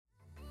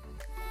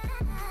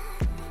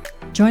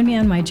Join me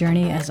on my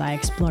journey as I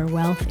explore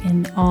wealth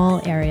in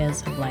all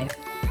areas of life.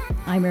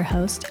 I'm your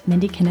host,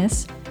 Mindie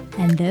Kniss,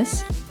 and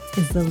this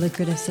is the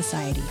Lucrative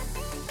Society.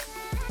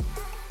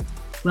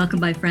 Welcome,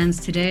 my friends.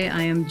 Today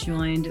I am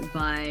joined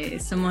by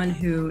someone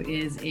who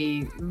is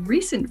a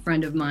recent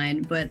friend of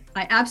mine, but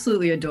I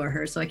absolutely adore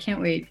her, so I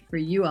can't wait for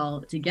you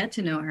all to get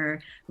to know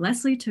her.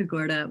 Leslie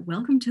Tagorda,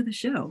 welcome to the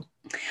show.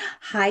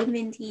 Hi,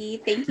 Mindie.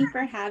 Thank you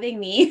for having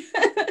me.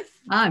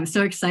 I'm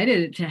so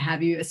excited to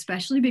have you,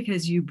 especially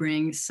because you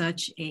bring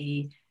such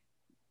a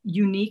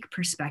unique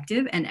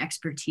perspective and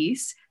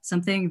expertise,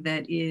 something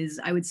that is,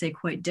 I would say,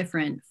 quite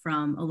different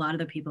from a lot of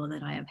the people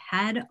that I have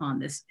had on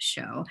this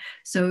show.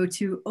 So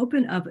to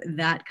open up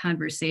that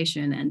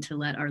conversation and to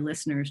let our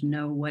listeners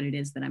know what it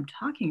is that I'm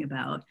talking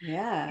about,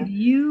 could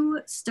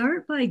you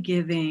start by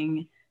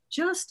giving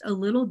just a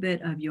little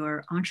bit of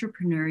your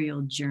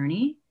entrepreneurial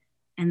journey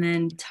and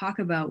then talk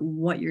about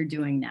what you're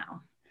doing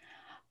now?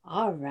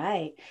 All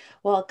right.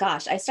 Well,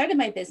 gosh, I started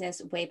my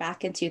business way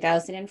back in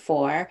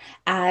 2004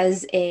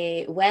 as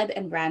a web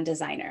and brand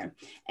designer.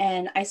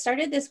 And I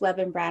started this web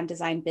and brand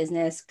design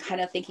business kind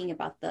of thinking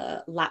about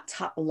the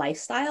laptop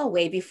lifestyle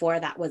way before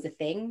that was a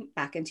thing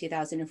back in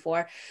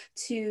 2004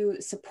 to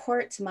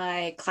support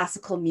my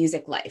classical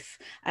music life.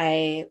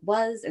 I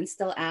was and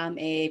still am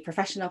a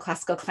professional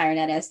classical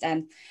clarinetist,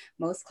 and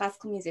most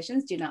classical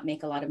musicians do not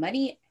make a lot of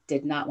money,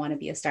 did not want to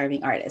be a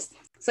starving artist.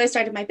 So I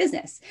started my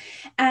business.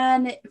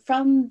 And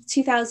from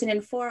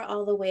 2004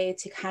 all the way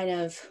to kind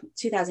of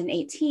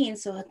 2018,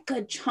 so a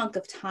good chunk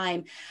of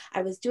time,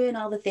 I was doing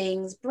all the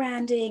things,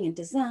 branding and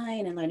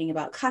design and learning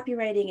about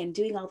copywriting and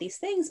doing all these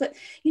things. But,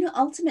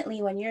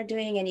 ultimately, when you're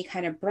doing any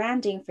kind of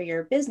branding for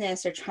your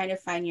business or trying to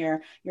find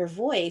your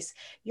voice,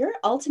 you're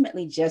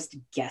ultimately just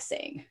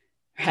guessing.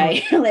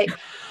 Right? Like,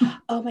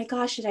 oh my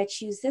gosh, should I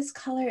choose this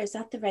color? Is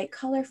that the right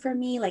color for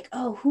me? Like,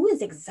 oh, who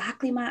is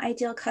exactly my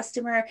ideal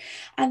customer?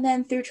 And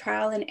then through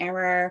trial and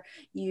error,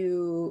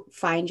 you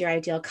find your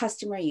ideal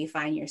customer, you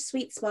find your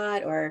sweet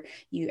spot, or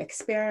you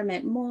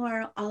experiment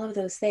more, all of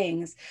those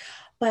things.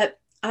 But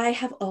I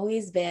have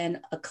always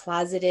been a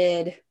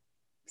closeted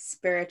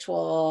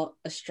spiritual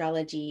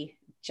astrology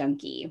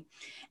junkie.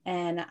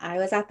 And I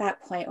was at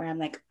that point where I'm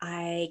like,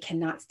 I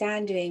cannot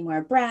stand doing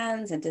more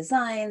brands and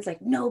designs.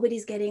 Like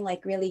nobody's getting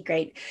like really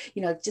great,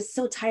 just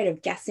so tired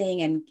of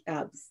guessing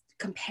and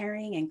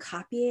comparing and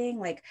copying.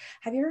 Like,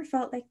 have you ever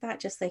felt like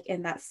that? Just like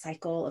in that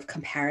cycle of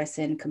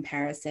comparison,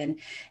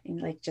 and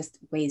like just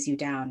weighs you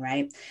down,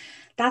 right?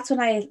 That's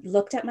when I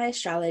looked at my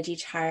astrology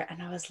chart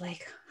and I was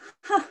like,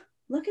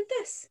 look at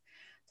this.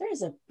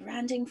 There's a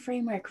branding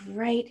framework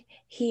right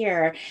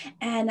here.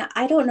 And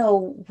I don't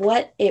know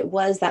what it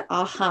was, that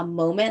aha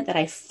moment that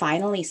I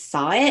finally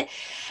saw it,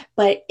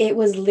 but it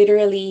was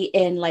literally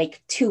in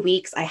like 2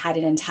 weeks, I had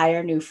an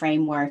entire new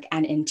framework.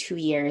 And in 2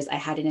 years, I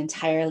had an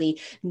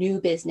entirely new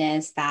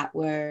business that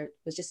was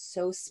just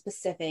so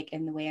specific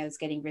in the way I was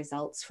getting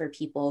results for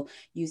people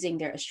using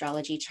their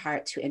astrology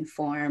chart to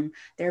inform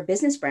their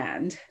business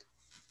brand.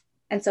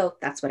 And so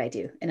that's what I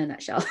do in a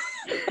nutshell.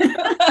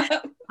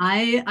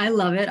 I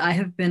love it. I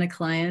have been a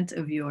client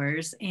of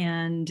yours.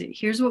 And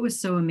here's what was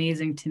so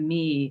amazing to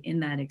me in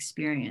that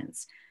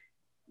experience.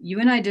 You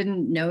and I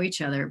didn't know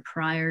each other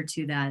prior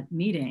to that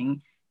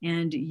meeting.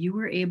 And you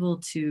were able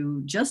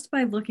to, just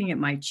by looking at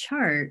my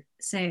chart,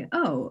 say,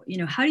 oh,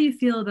 how do you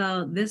feel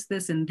about this,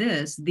 this, and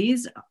this?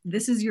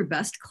 This is your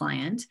best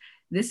client.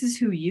 This is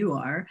who you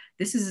are.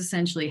 This is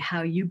essentially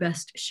how you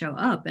best show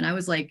up. And I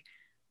was like,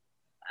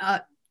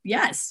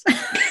 yes.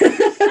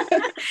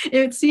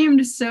 It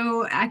seemed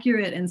so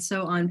accurate and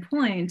so on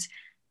point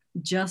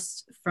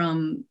just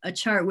from a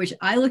chart, which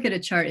I look at a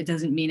chart, it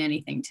doesn't mean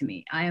anything to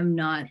me. I am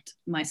not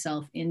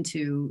myself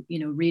into,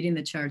 reading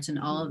the charts and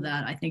all of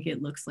that. I think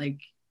it looks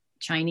like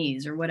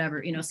Chinese or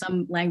whatever,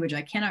 some language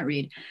I cannot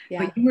read.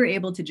 Yeah. But you were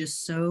able to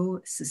just so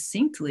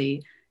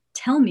succinctly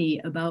tell me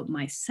about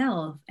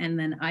myself, and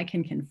then I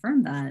can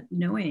confirm that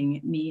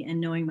knowing me and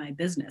knowing my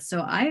business.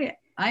 So I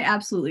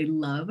absolutely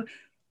love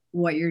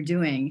what you're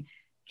doing.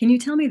 Can you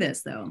tell me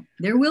this, though?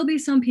 There will be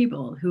some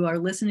people who are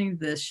listening to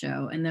this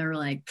show and they're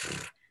like,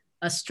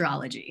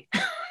 astrology.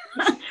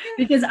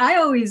 Because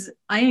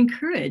I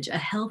encourage a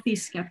healthy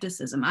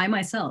skepticism. I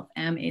myself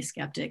am a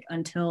skeptic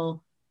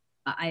until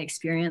I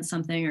experience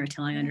something or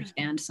until I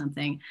understand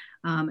something.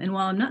 And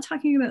while I'm not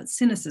talking about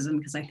cynicism,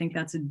 because I think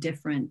that's a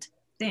different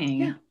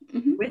thing,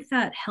 with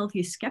that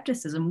healthy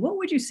skepticism, what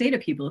would you say to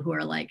people who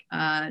are like,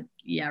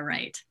 yeah,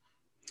 right?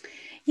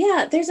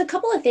 Yeah, there's a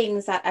couple of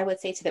things that I would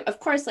say to them. Of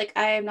course, like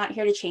I am not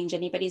here to change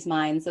anybody's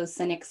minds. Those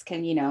cynics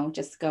can,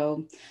 just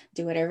go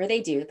do whatever they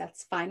do.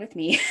 That's fine with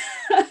me.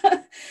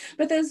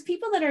 But those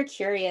people that are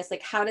curious,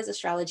 like, how does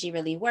astrology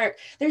really work?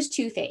 There's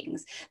two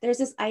things. There's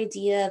this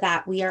idea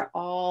that we are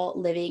all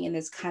living in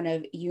this kind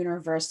of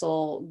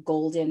universal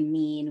golden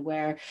mean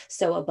where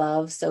so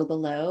above, so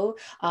below.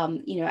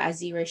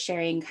 As you were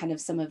sharing kind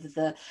of some of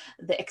the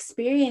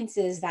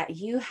experiences that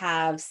you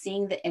have,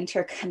 seeing the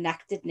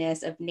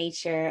interconnectedness of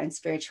nature and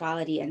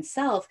spirituality and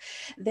self,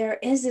 there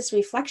is this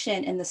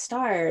reflection in the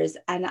stars.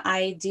 And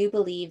I do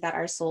believe that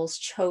our souls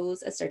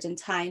chose a certain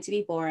time to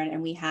be born,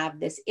 and we have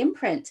this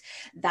imprint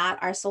that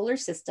our solar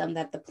system,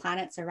 that the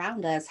planets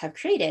around us have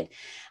created.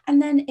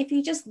 And then if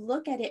you just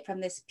look at it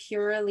from this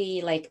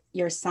purely like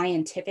your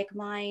scientific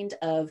mind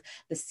of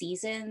the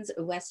seasons,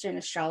 Western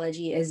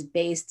astrology is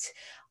based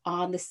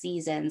on the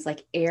seasons.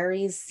 Like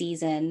Aries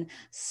season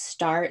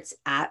starts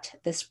at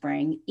the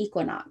spring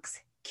equinox.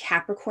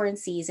 Capricorn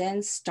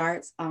season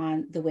starts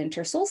on the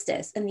winter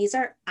solstice. And these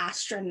are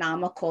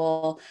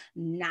astronomical,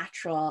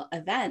 natural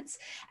events.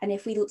 And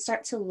if we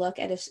start to look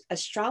at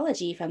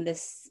astrology from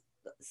this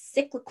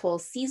cyclical,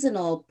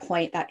 seasonal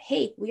point that,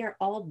 hey, we are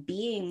all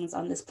beings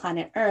on this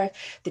planet Earth,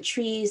 the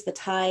trees, the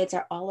tides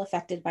are all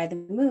affected by the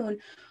moon.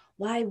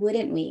 Why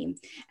wouldn't we?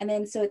 And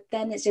then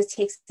it just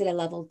takes it a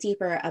level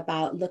deeper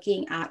about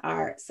looking at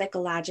our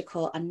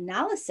psychological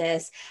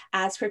analysis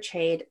as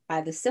portrayed by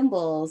the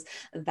symbols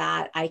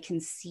that I can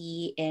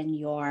see in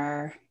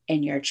your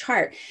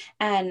chart.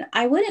 And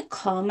I wouldn't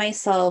call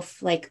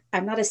myself like,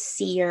 I'm not a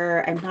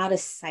seer, I'm not a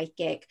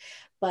psychic,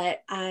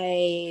 but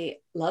I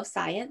love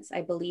science.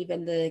 I believe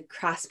in the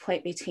cross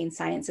point between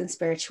science and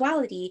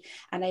spirituality.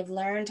 And I've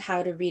learned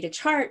how to read a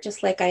chart,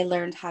 just like I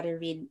learned how to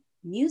read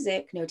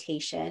music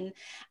notation,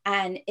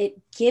 and it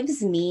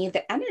gives me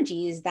the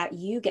energies that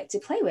you get to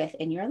play with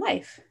in your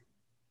life.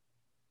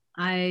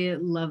 I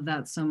love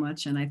that so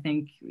much. And I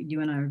think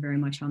you and I are very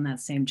much on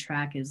that same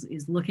track, is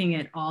looking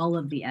at all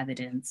of the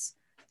evidence,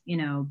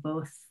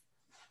 both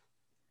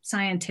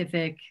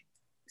scientific,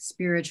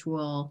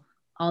 spiritual,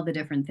 all the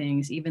different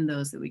things, even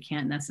those that we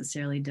can't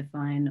necessarily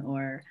define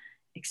or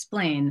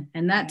explain.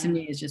 And that to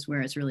me is just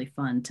where it's really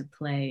fun to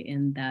play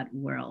in that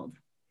world.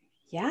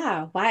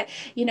 Yeah. Why,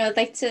 I'd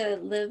like to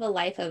live a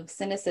life of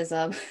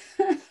cynicism,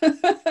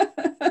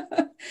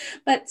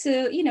 but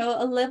to,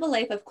 live a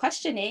life of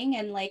questioning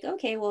and like,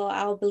 okay, well,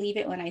 I'll believe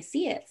it when I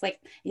see it. It's like,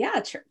 yeah,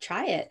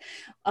 try it.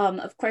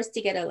 Of course,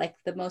 to get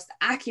the most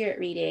accurate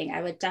reading,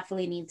 I would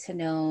definitely need to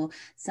know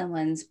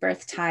someone's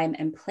birth time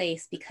and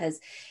place, because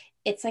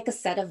it's like a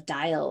set of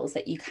dials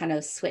that you kind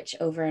of switch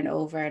over and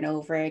over and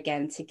over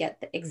again to get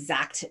the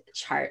exact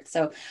chart.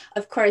 So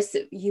of course,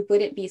 you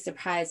wouldn't be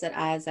surprised that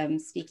as I'm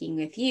speaking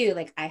with you,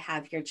 like I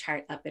have your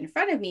chart up in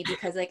front of me,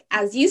 because like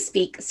as you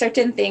speak,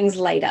 certain things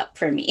light up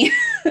for me.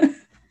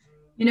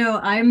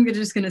 I'm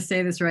just going to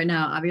say this right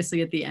now.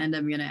 Obviously, at the end,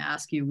 I'm going to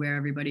ask you where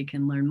everybody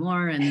can learn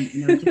more and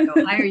to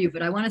go hire you.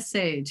 But I want to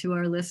say to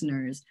our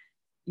listeners,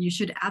 you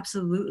should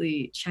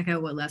absolutely check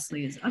out what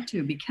Leslie is up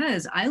to,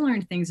 because I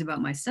learned things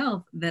about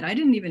myself that I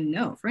didn't even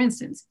know. For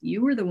instance,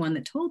 you were the one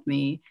that told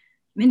me,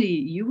 Mindie,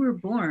 you were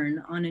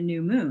born on a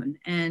new moon.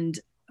 And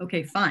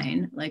okay,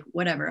 fine, like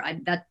whatever.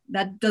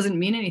 That doesn't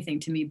mean anything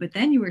to me. But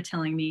then you were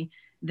telling me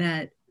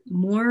that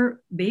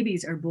more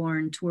babies are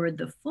born toward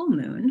the full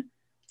moon,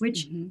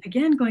 which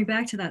again, going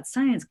back to that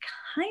science,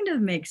 kind of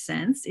makes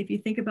sense. If you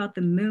think about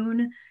the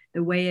moon,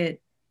 the way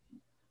it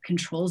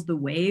controls the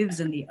waves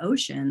and the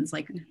oceans,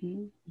 like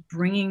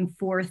bringing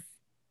forth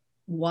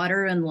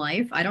water and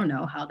life. I don't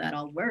know how that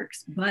all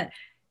works, but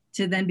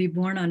to then be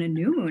born on a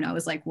new moon, I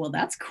was like, well,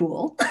 that's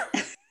cool.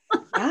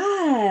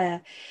 Yeah.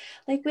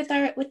 Like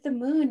with the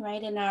moon,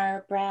 right, in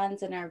our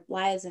brands and our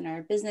lives and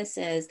our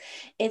businesses,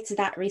 it's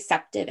that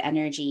receptive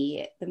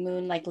energy. The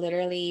moon like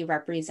literally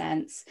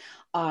represents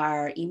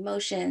our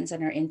emotions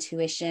and our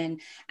intuition,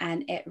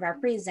 and it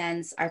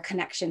represents our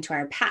connection to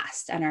our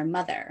past and our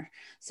mother.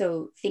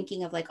 So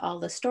thinking of like all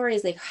the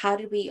stories, like how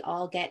did we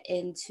all get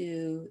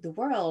into the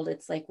world?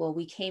 It's like, well,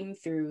 we came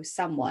through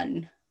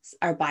someone,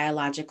 our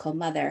biological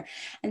mother.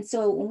 And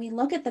so when we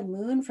look at the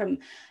moon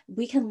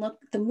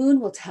the moon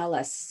will tell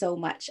us so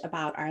much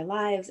about our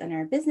lives and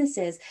our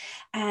businesses,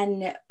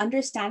 and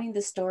understanding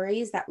the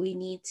stories that we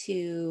need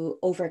to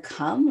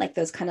overcome, like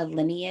those kind of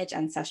lineage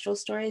ancestral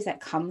stories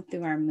that come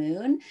through our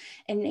moon,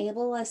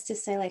 enable us to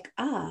say like,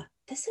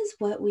 this is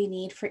what we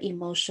need for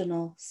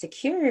emotional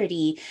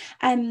security.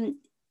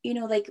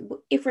 Like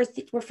if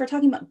we're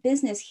talking about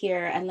business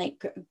here and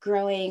like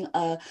growing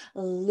a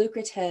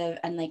lucrative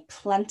and like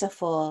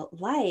plentiful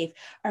life,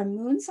 our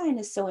moon sign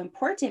is so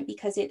important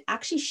because it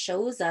actually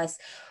shows us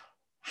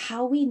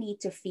how we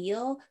need to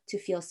feel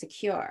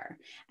secure.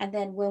 And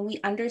then when we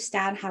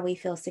understand how we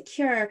feel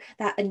secure,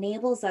 that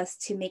enables us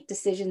to make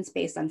decisions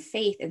based on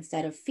faith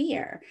instead of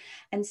fear.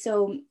 And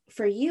so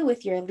for you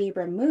with your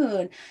Libra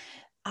moon,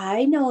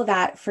 I know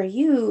that for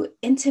you,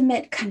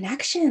 intimate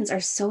connections are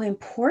so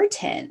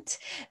important.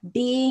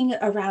 Being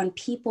around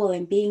people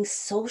and being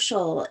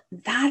social,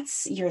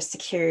 that's your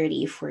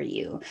security for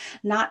you,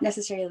 not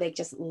necessarily like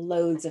just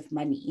loads of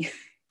money.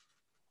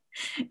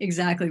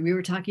 Exactly. We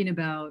were talking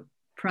about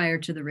prior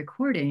to the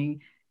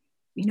recording,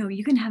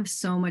 you can have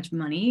so much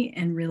money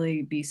and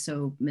really be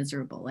so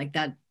miserable. Like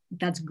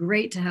that's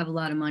great to have a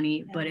lot of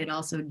money, but it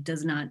also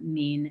does not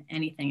mean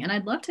anything. And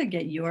I'd love to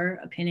get your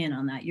opinion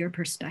on that, your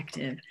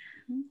perspective.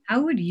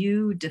 How would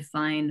you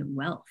define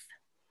wealth?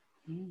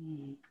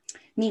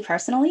 Me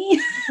personally?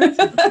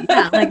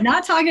 Yeah, like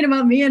not talking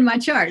about me and my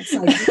charts,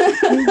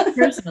 like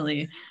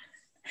personally.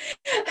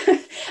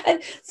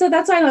 So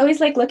that's why I'm always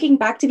like looking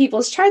back to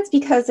people's charts,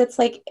 because it's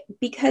like,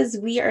 because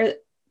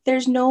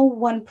there's no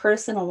one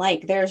person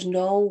alike. There's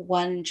no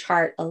one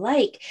chart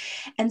alike.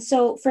 And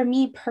so for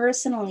me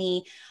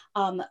personally,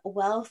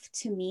 wealth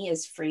to me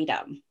is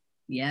freedom.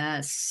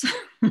 Yes.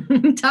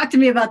 Talk to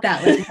me about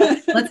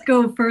that. Let's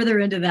go further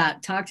into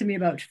that. Talk to me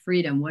about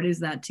freedom. What is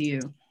that to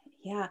you?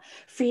 Yeah,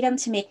 freedom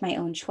to make my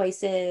own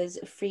choices,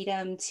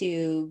 freedom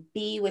to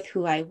be with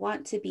who I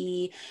want to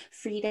be,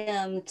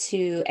 freedom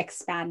to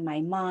expand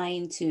my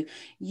mind, to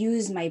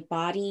use my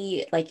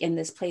body like in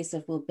this place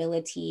of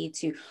mobility,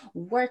 to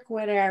work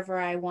whatever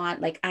I want.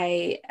 Like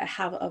I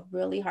have a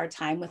really hard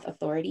time with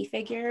authority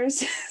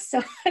figures.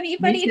 So Me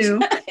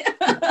too.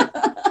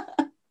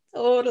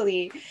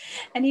 Totally.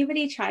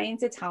 Anybody trying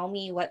to tell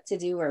me what to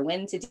do or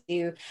when to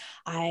do,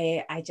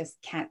 I just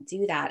can't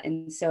do that.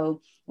 And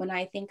so when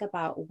I think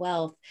about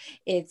wealth,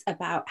 it's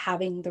about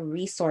having the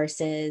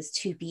resources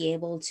to be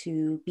able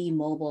to be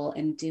mobile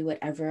and do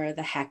whatever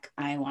the heck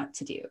I want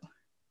to do.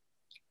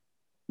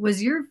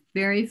 Was your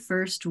very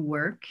first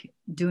work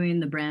doing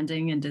the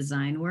branding and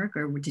design work,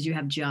 or did you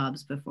have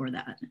jobs before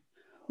that?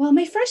 Well,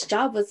 my first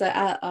job was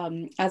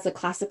as a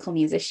classical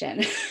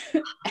musician.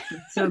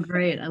 So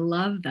great. I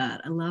love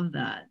that. I love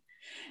that.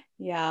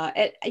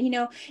 Yeah,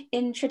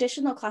 in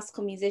traditional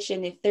classical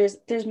musician, if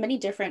there's many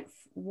different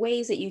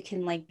ways that you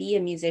can like be a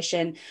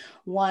musician.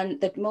 One,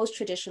 the most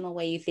traditional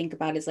way you think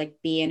about is like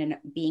being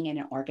in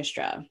an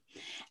orchestra,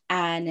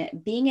 and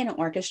being in an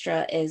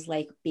orchestra is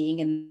like being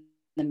in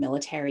the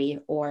military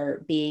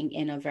or being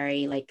in a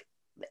very like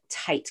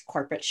tight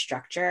corporate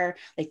structure.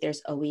 Like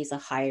there's always a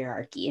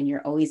hierarchy and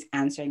you're always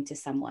answering to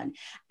someone.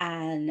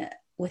 And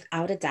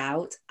without a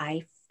doubt,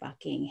 I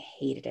fucking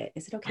hated it.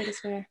 Is it okay to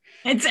swear?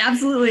 It's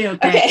absolutely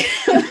okay.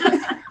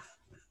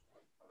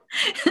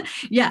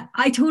 Yeah,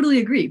 I totally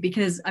agree,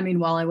 because I mean,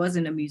 while I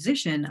wasn't a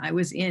musician, I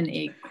was in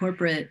a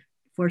corporate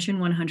Fortune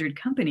 100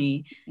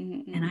 company,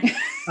 and I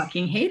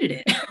fucking hated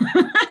it.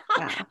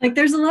 Yeah. Like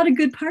there's a lot of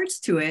good parts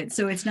to it.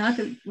 So it's not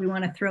that we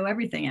want to throw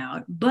everything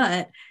out,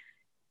 but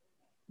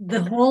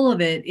the whole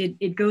of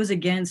it goes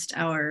against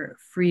our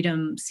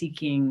freedom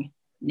seeking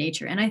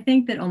nature. And I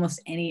think that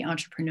almost any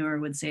entrepreneur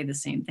would say the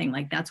same thing.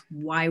 Like that's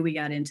why we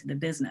got into the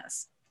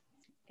business.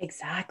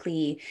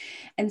 Exactly.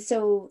 And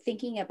so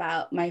thinking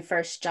about my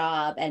first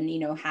job and,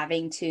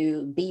 having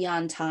to be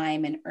on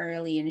time and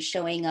early and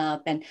showing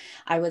up. And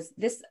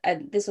this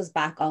was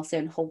back also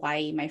in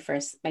Hawaii, my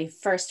first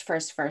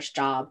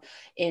job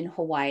in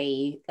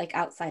Hawaii, like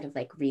outside of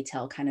like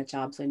retail kind of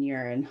jobs when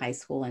you're in high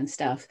school and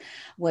stuff,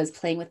 was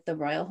playing with the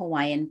Royal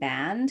Hawaiian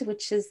Band,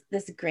 which is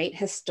this great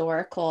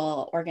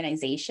historical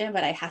organization.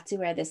 But I had to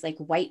wear this like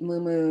white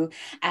muumuu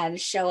and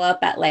show up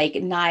at like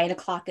 9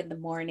 o'clock in the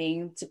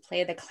morning to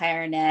play the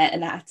clarinet.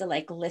 And I have to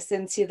like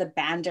listen to the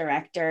band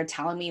director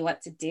telling me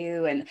what to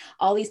do and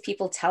all these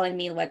people telling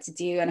me what to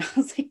do. And I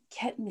was like,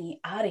 get me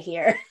out of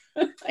here.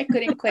 I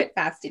couldn't quit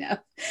fast enough.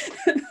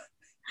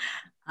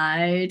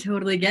 I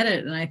totally get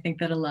it. And I think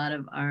that a lot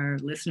of our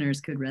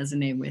listeners could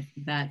resonate with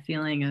that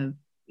feeling of,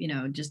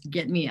 just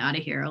get me out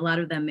of here. A lot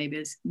of them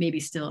maybe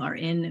still are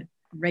in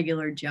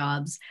regular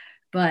jobs,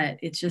 but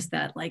it's just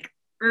that like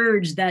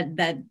urge,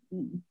 that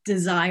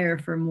desire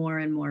for more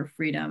and more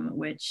freedom,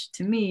 which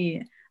to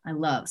me, I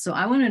love. So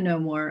I want to know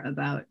more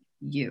about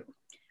you.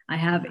 I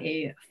have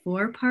a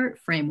 4-part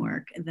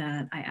framework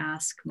that I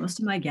ask most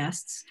of my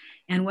guests.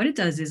 And what it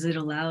does is it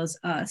allows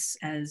us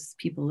as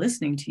people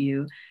listening to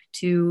you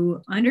to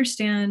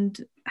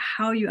understand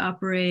how you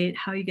operate,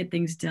 how you get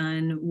things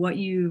done, what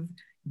you've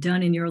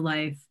done in your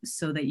life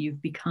so that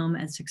you've become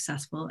as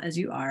successful as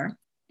you are.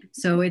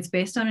 So it's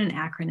based on an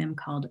acronym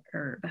called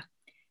HERB.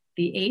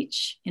 The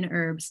H in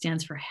HERB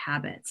stands for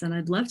habits. And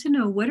I'd love to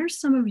know, what are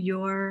some of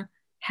your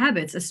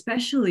habits,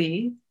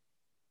 especially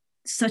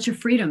such a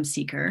freedom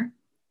seeker?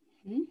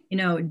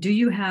 Do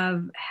you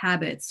have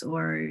habits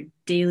or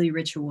daily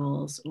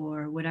rituals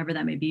or whatever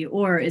that may be,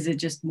 or is it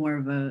just more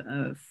of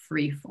a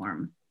free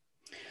form?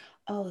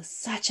 Oh,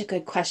 such a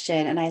good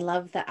question. And I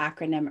love the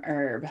acronym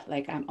HERB.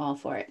 Like I'm all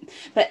for it.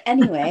 But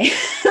anyway,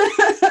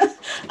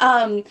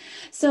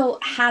 so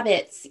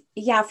habits.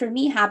 Yeah, for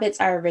me, habits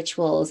are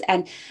rituals.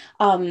 And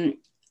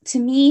to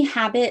me,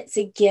 habits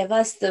give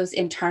us those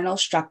internal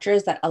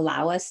structures that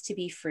allow us to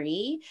be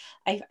free.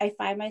 I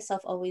find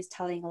myself always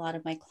telling a lot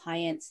of my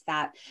clients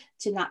that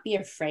to not be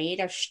afraid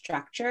of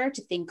structure,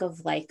 to think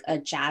of like a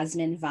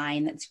jasmine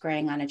vine that's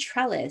growing on a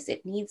trellis.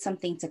 It needs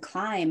something to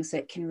climb so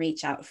it can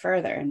reach out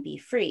further and be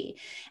free.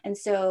 And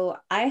so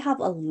I have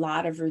a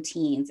lot of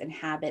routines and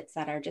habits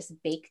that are just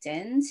baked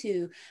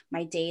into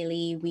my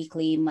daily,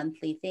 weekly,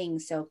 monthly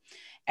things. So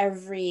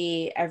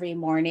every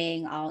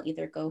morning I'll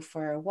either go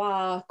for a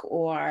walk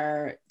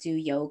or do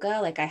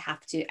yoga. Like I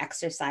have to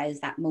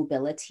exercise that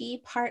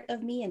mobility part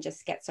of me and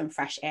just get some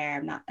fresh air.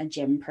 I'm not a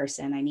gym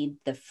person. I need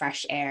the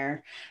fresh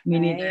air, Me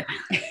right? neither.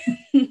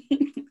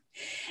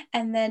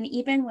 And then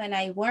even when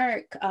I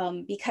work,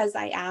 because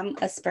I am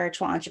a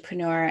spiritual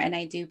entrepreneur and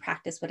I do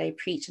practice what I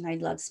preach and I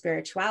love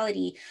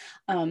spirituality,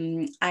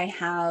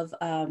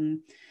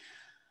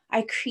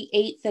 I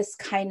create this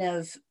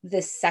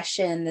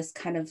session, this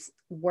kind of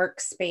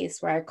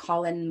workspace where I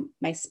call in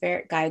my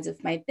spirit guides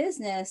of my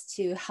business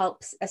to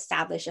help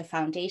establish a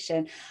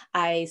foundation.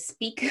 I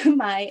speak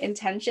my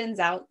intentions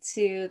out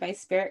to my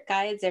spirit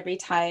guides every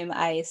time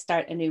I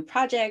start a new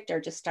project or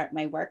just start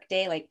my work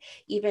day. Like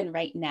even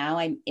right now,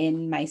 I'm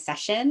in my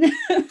session.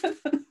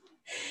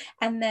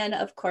 And then,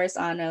 of course,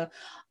 on a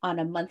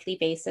monthly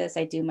basis,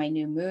 I do my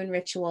new moon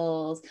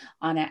rituals.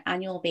 On an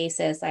annual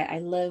basis, I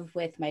live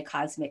with my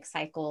cosmic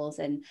cycles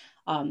and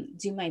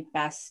do my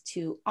best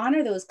to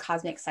honor those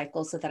cosmic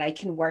cycles so that I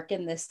can work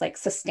in this like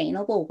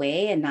sustainable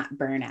way and not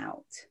burn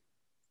out.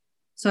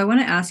 So I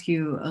want to ask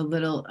you a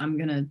little, I'm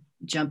going to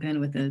jump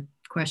in with a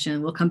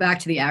question. We'll come back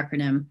to the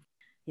acronym.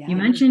 Yeah. You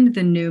mentioned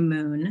the new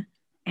moon,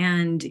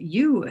 and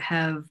you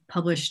have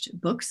published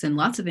books and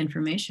lots of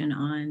information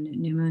on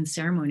new moon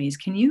ceremonies.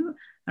 Can you,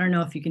 I don't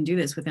know if you can do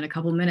this within a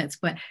couple of minutes,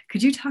 but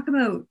could you talk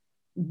about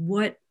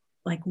what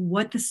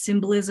the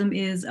symbolism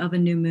is of a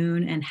new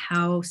moon and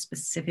how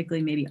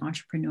specifically maybe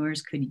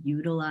entrepreneurs could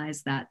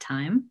utilize that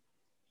time?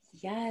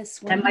 Yes.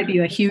 100%. That might be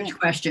a huge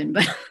question,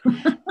 but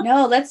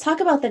no, let's talk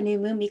about the new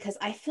moon, because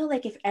I feel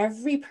like if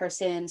every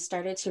person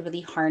started to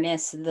really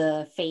harness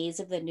the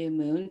phase of the new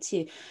moon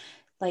to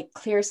like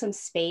clear some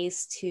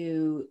space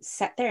to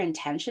set their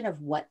intention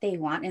of what they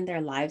want in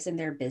their lives and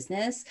their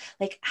business,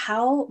 like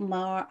how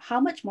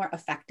much more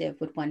effective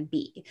would one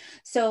be?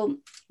 So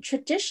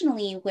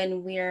traditionally,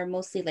 when we're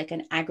mostly like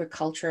an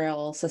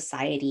agricultural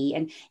society,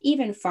 and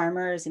even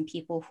farmers and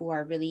people who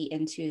are really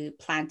into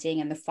planting,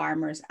 and the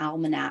farmer's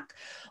almanac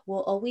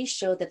will always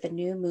show that the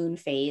new moon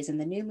phase, and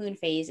the new moon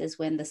phase is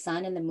when the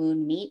sun and the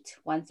moon meet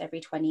once every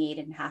 28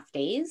 and a half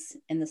days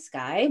in the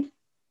sky.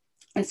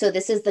 And so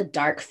this is the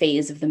dark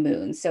phase of the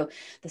moon. So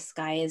the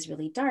sky is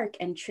really dark.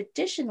 And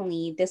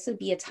traditionally, this would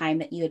be a time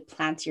that you would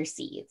plant your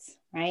seeds,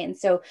 right? And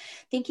so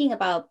thinking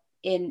about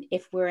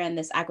if we're in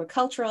this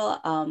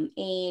agricultural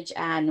age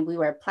and we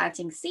were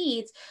planting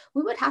seeds,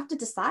 we would have to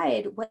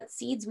decide what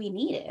seeds we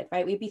needed,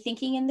 right? We'd be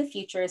thinking in the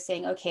future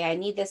saying, okay, I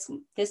need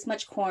this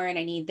much corn,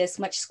 I need this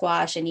much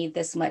squash, I need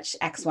this much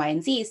X, Y,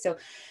 and Z. So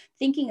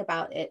thinking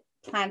about it,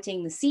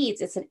 planting the seeds,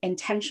 it's an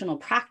intentional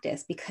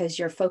practice because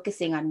you're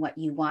focusing on what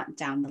you want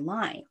down the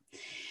line.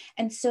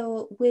 And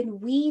so when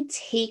we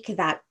take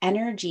that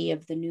energy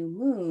of the new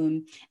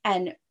moon,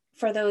 and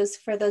for those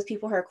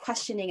people who are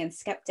questioning and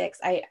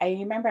skeptics, I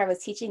remember I was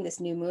teaching this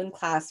new moon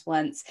class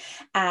once,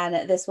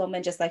 and this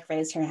woman just like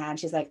raised her hand.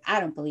 She's like,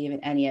 I don't believe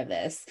in any of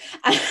this.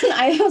 And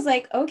I was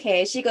like,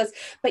 okay. She goes,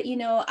 but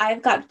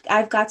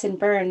I've gotten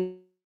burned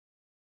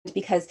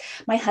because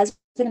my husband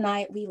and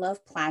I, we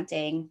love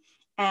planting.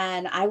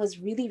 And I was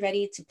really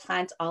ready to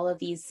plant all of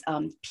these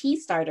pea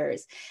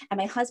starters. And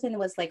my husband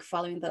was like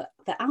following the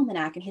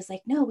almanac. And he's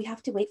like, no, we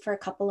have to wait for a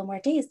couple of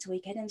more days till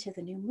we get into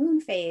the new moon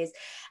phase.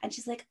 And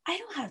she's like, I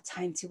don't have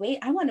time to wait.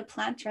 I want to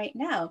plant right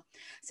now.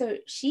 So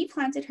she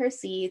planted her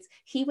seeds.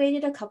 He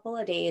waited a couple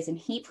of days and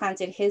he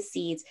planted his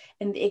seeds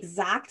in the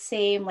exact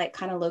same like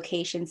kind of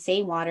location,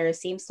 same water,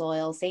 same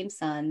soil, same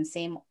sun,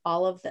 same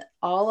all of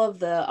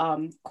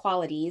the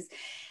qualities.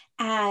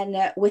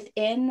 And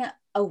within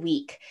a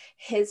week,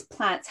 his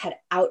plants had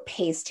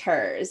outpaced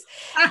hers.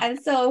 And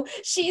so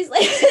she's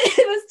like,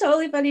 it was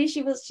totally funny.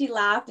 She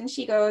laughed and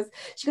she goes,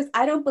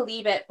 I don't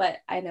believe it, but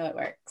I know it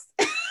works.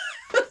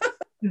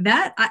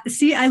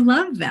 I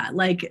love that.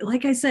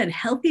 Like I said,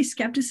 healthy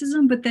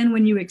skepticism, but then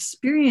when you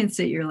experience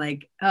it, you're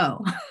like,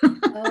 oh.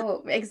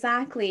 Oh,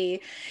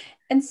 exactly.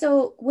 And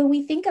so when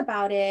we think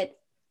about it,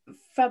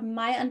 from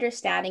my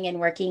understanding and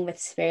working with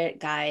spirit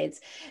guides,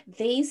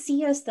 they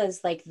see us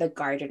as like the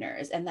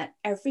gardeners, and that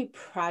every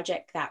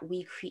project that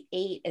we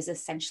create is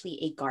essentially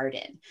a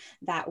garden,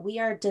 that we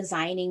are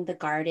designing the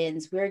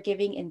gardens, we're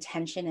giving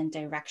intention and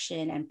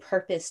direction and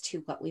purpose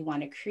to what we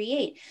want to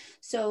create.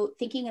 So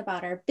thinking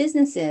about our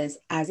businesses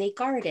as a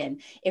garden,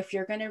 if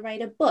you're going to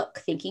write a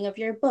book, thinking of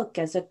your book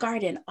as a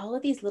garden, all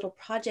of these little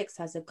projects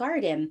as a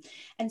garden.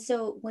 And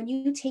so when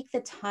you take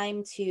the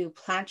time to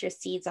plant your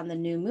seeds on the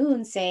new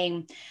moon,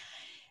 saying,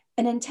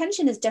 an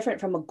intention is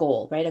different from a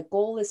goal, right? A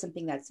goal is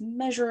something that's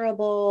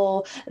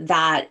measurable,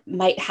 that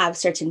might have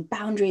certain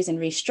boundaries and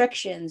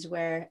restrictions,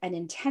 where an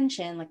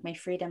intention, like my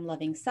freedom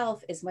loving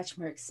self, is much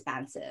more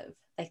expansive.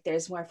 Like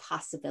there's more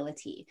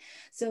possibility.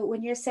 So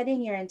when you're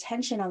setting your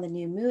intention on the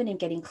new moon and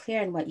getting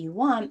clear on what you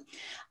want,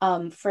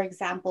 for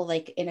example,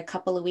 like in a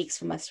couple of weeks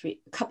from us, a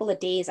couple of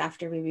days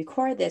after we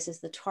record this is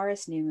the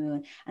Taurus new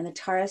moon. And the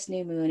Taurus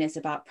new moon is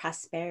about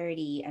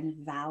prosperity and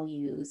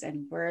values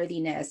and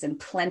worthiness and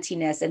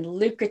plentiness and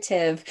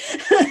lucrative,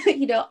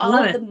 all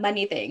of the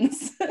money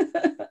things,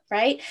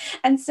 right?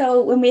 And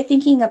so when we're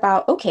thinking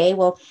about, okay,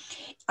 well,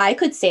 I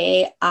could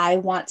say I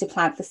want to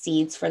plant the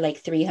seeds for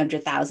like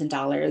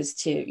 $300,000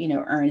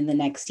 to, earn in the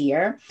next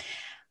year.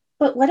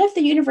 But what if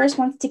the universe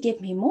wants to give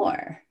me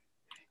more?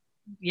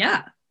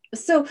 Yeah.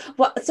 So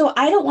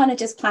I don't want to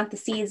just plant the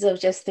seeds of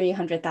just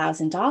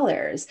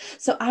 $300,000.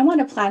 So I want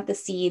to plant the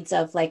seeds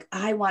of like,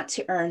 I want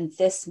to earn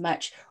this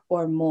much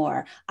or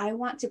more. I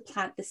want to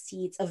plant the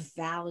seeds of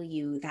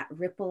value that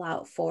ripple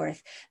out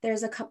forth.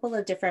 There's a couple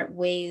of different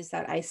ways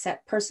that I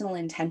set personal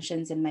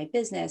intentions in my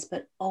business,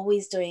 but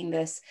always doing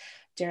this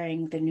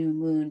during the new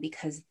moon,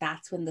 because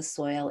that's when the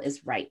soil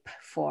is ripe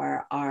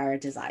for our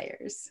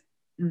desires.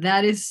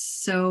 That is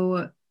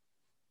so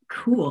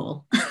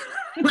cool.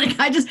 Like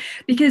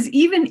because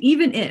even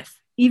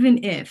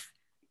if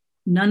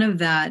none of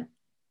that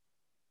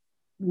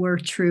were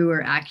true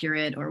or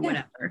accurate or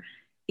whatever,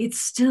 it's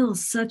still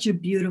such a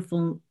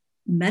beautiful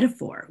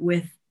metaphor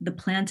with the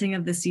planting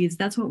of the seeds.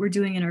 That's what we're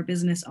doing in our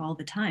business all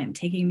the time,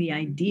 taking the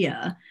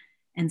idea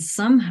and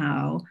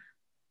somehow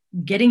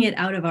getting it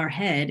out of our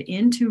head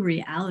into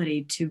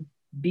reality to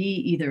be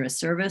either a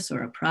service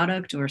or a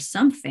product or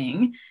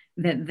something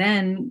that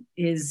then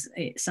is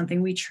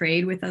something we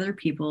trade with other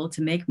people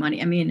to make money.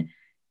 I mean,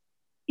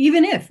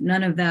 even if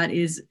none of that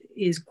is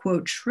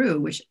quote true,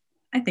 which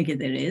I think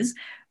it is,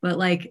 but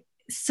like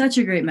such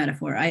a great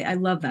metaphor. I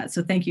love that.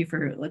 So thank you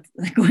for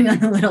going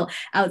on a little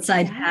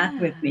outside path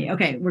with me.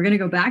 Okay, we're going to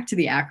go back to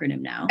the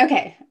acronym now.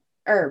 Okay,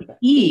 herb.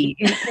 E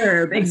in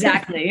herb,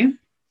 exactly.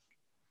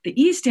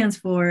 The E stands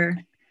for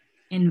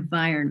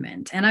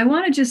environment. And I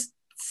want to just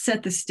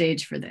set the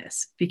stage for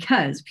this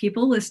because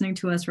people listening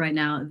to us right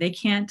now, they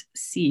can't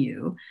see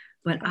you,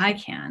 but I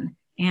can.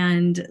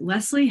 And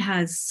Leslie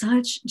has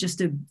such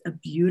just a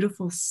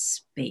beautiful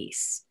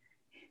space.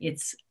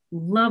 It's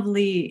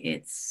lovely.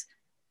 It's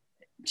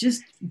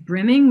just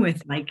brimming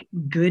with like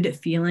good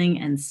feeling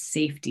and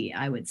safety,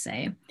 I would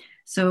say.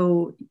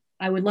 So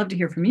I would love to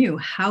hear from you.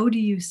 How do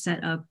you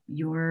set up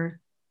your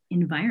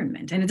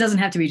environment? And it doesn't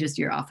have to be just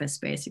your office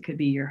space. It could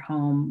be your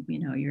home,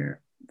 your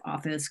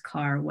office,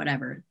 car,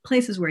 whatever,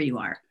 places where you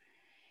are.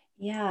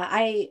 Yeah,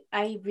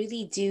 I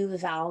really do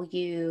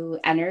value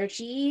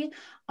energy.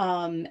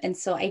 And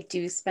so I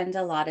do spend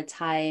a lot of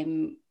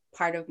time.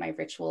 Part of my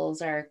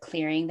rituals are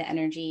clearing the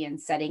energy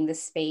and setting the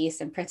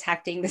space and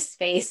protecting the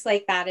space.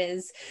 Like that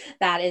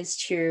is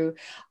true.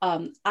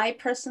 I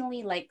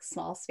personally like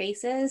small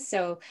spaces.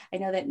 So I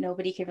know that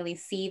nobody can really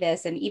see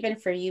this. And even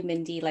for you,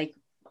 Mindie, like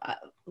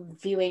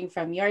viewing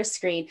from your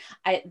screen,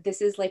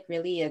 this is like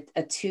really a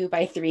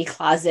 2x3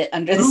 closet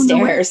under the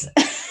stairs.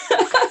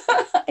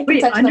 I can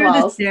touch under the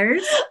walls. The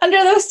stairs?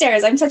 Under those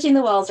stairs. I'm touching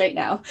the walls right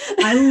now.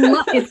 I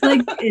love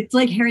it's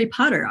like Harry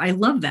Potter. I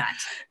love that.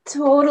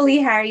 Totally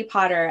Harry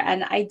Potter.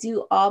 And I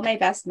do all my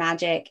best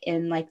magic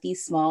in like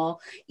these small,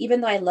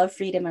 even though I love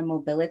freedom and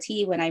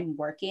mobility, when I'm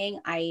working,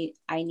 I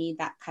need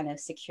that kind of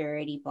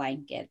security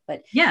blanket.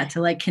 But yeah,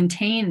 to like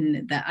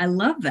contain that. I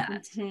love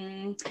that.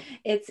 Mm-hmm.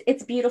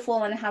 It's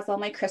beautiful, and it has all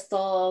my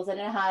crystals, and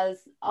it has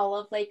all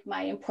of like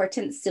my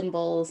important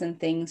symbols and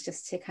things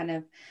just to kind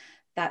of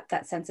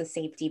that sense of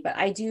safety. But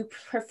I do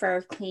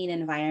prefer clean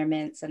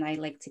environments, and I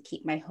like to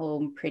keep my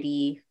home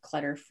pretty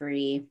clutter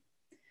free.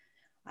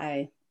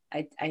 I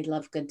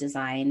love good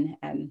design,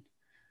 and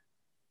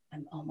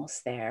I'm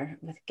almost there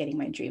with getting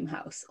my dream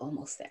house.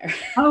 Almost there.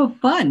 Oh,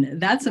 fun.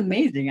 That's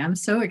amazing. I'm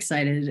so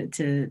excited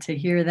to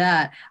hear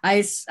that.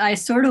 I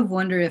sort of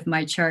wonder if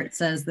my chart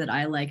says that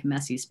I like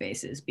messy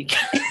spaces because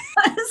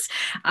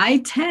I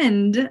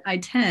tend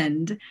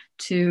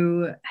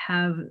to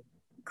have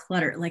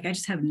clutter. Like I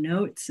just have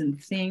notes and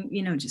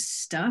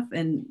just stuff.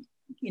 And,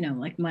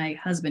 like my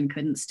husband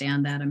couldn't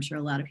stand that. I'm sure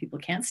a lot of people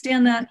can't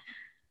stand that.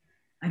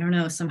 I don't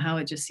know. Somehow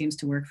it just seems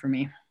to work for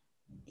me.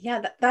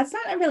 Yeah, that's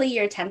not really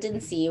your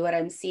tendency, what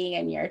I'm seeing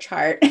in your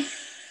chart.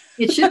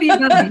 It should be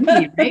about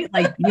beauty, right?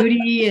 Like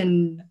beauty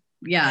and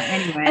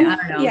anyway, I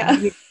don't know.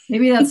 Yeah.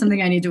 Maybe that's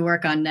something I need to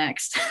work on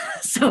next.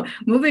 So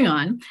moving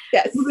on.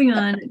 Yes. Moving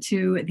on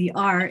to the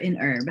R in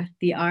herb.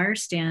 The R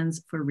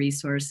stands for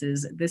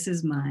resources. This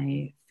is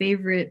my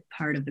favorite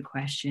part of the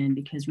question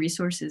because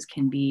resources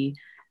can be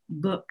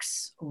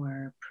books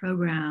or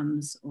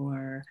programs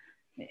or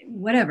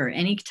whatever,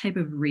 any type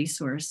of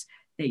resource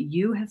that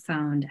you have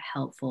found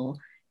helpful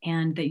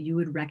and that you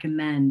would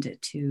recommend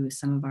to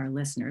some of our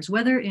listeners,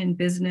 whether in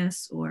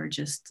business or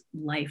just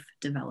life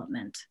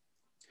development.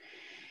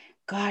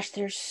 Gosh,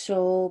 there's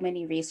so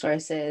many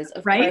resources.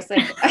 Of right? course,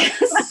 like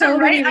so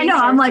many resources. I know.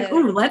 I'm like,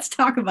 ooh, let's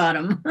talk about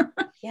them.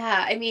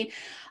 Yeah, I mean,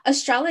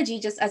 astrology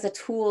just as a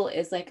tool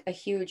is like a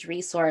huge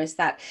resource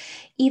that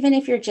even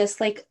if you're just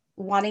like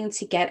wanting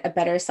to get a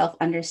better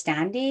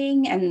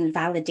self-understanding and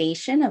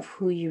validation of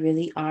who you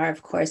really are,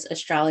 of course,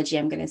 astrology,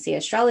 I'm going to say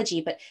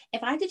astrology, but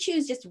if I had to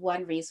choose just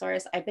one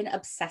resource, I've been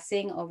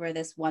obsessing over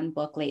this one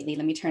book lately.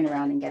 Let me turn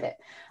around and get it.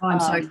 Oh,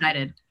 I'm so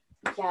excited.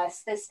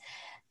 Yes,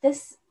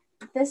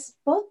 this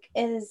book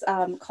is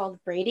called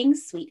Braiding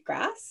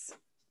Sweetgrass.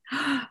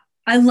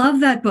 I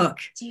love that book.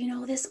 Do you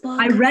know this book?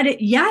 I read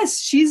it. Yes,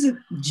 she's a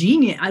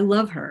genius. I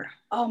love her.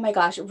 Oh my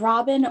gosh.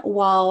 Robin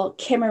Wall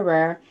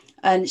Kimmerer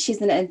And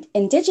she's an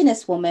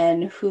indigenous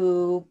woman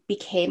who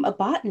became a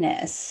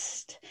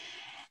botanist.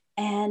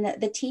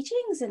 And the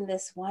teachings in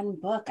this one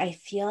book, I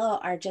feel,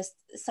 are just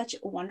such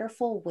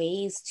wonderful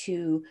ways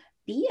to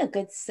be a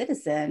good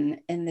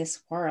citizen in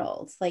this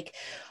world. Like,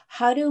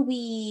 how do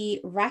we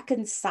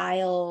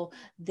reconcile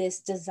this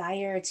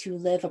desire to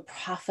live a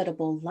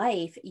profitable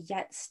life,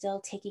 yet still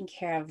taking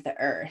care of the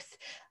earth?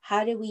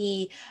 How do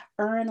we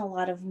earn a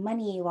lot of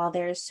money while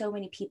there's so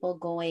many people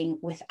going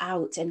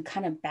without, and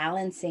kind of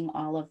balancing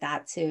all of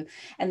that too?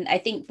 And I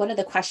think one of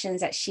the questions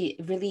that she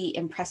really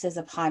impresses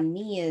upon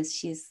me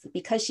is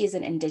because she's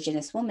an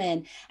indigenous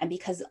woman, and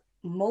because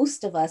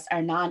most of us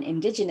are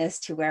non-indigenous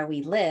to where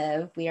we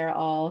live, we are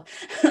all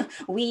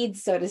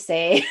weeds, so to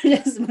say,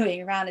 just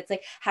moving around. It's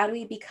like, how do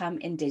we become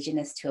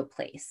indigenous to a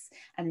place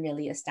and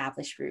really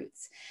establish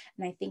roots?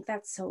 And I think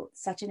that's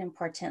such an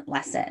important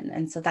lesson.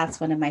 And so that's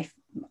one of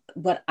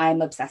what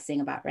I'm obsessing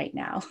about right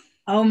now.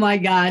 Oh my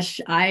gosh,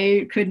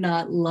 I could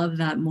not love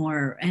that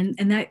more. And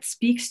that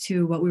speaks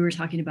to what we were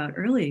talking about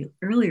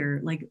earlier,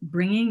 like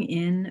bringing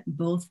in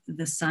both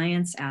the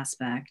science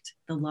aspect,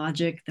 the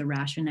logic, the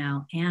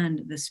rationale,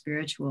 and the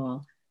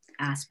spiritual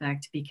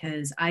aspect,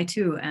 because I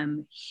too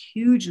am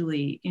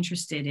hugely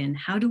interested in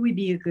how do we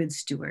be a good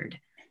steward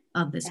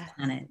of this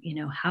planet? You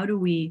know, how do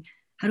we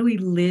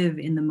live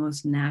in the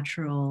most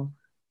natural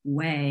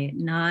way,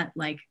 not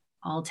like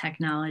all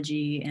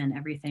technology and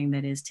everything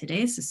that is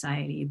today's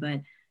society,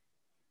 but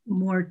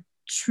more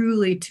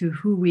truly to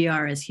who we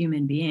are as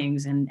human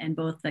beings, and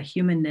both the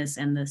humanness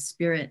and the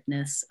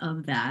spiritness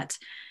of that.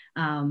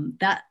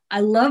 That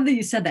I love that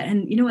you said that.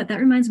 And you know what, that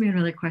reminds me of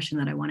another question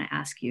that I want to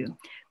ask you,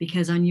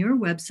 because on your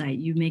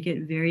website, you make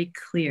it very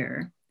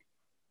clear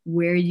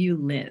where you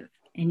live.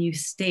 And you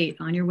state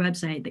on your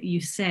website that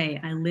you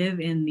say, I live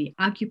in the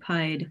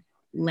occupied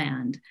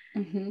land.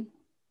 Mm-hmm.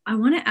 I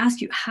want to ask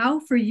you, how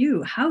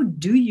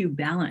do you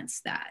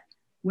balance that?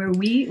 Where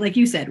we, like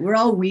you said, we're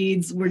all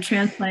weeds, we're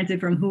transplanted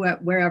from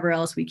wherever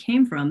else we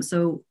came from.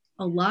 So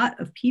a lot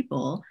of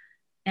people,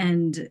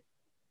 and,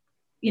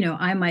 you know,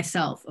 I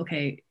myself,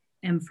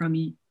 am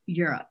from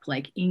Europe,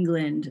 like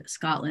England,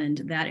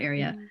 Scotland, that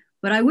area,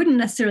 but I wouldn't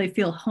necessarily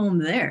feel home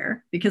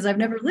there because I've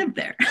never lived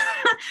there.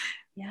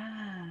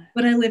 Yeah.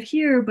 But I live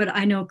here, but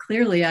I know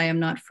clearly I am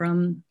not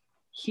from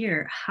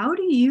here. How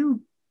do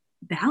you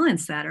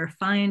balance that or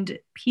find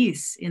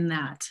peace in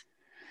that?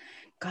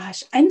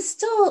 Gosh, I'm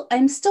still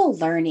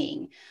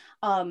learning.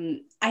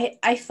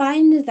 I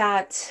find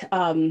that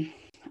I'm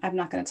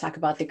not going to talk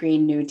about the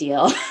Green New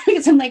Deal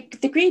because I'm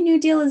like, the Green New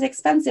Deal is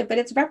expensive, but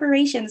it's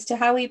reparations to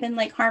how we've been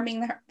like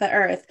harming the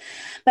earth.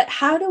 But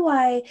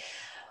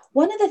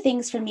one of the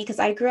things for me, because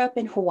I grew up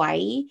in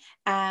Hawaii,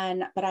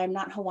 but I'm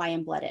not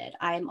Hawaiian blooded.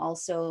 I'm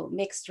also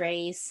mixed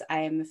race.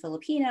 I'm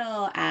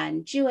Filipino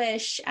and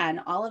Jewish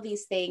and all of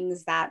these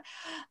things that,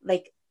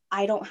 like,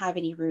 I don't have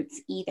any roots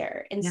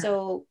either. And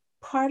so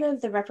part of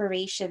the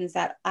reparations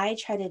that I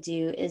try to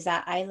do is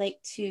that I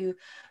like to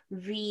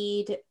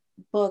read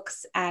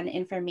books and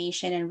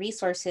information and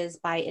resources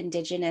by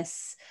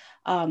Indigenous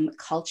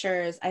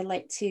cultures. I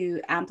like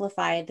to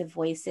amplify the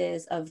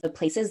voices of the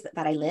places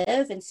that I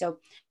live. And so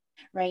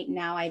right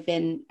now I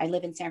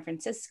live in San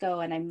Francisco,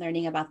 and I'm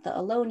learning about the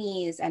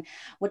Ohlones and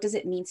what does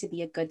it mean to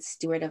be a good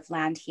steward of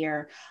land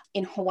here.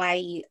 In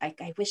Hawaii,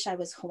 I wish I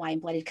was Hawaiian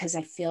blooded because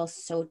I feel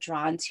so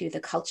drawn to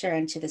the culture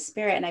and to the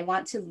spirit, and I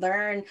want to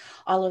learn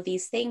all of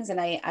these things. And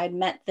I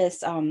met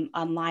this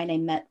online. I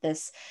met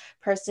this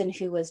person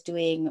who was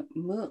doing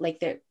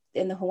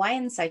in the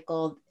Hawaiian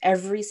cycle,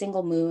 every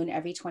single moon,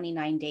 every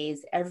 29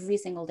 days, every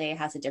single day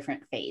has a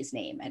different phase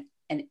name.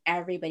 And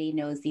everybody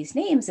knows these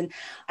names. And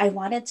I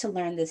wanted to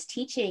learn this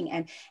teaching.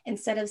 And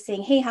instead of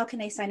saying, hey, how can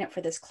I sign up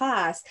for this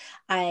class?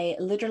 I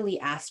literally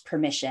asked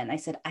permission. I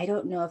said, I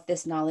don't know if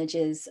this knowledge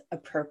is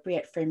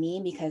appropriate for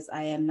me because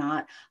I am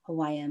not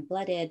Hawaiian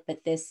blooded,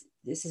 but this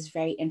is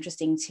very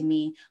interesting to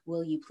me.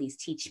 Will you please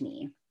teach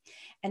me?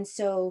 And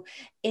so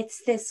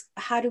it's this,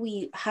 how do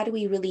we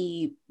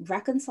really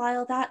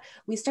reconcile that?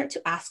 We start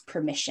to ask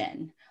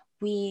permission.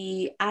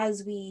 Even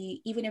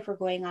if we're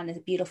going on a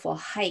beautiful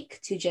hike,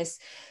 to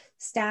just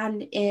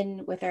stand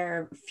in with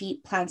our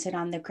feet planted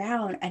on the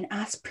ground and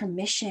ask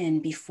permission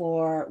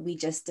before we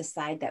just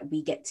decide that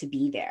we get to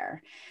be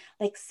there.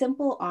 Like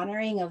simple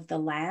honoring of the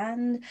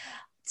land,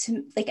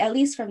 to like, at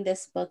least from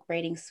this book,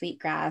 Braiding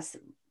Sweetgrass,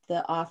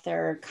 the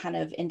author kind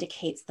of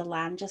indicates the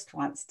land just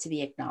wants to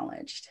be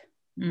acknowledged.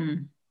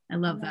 I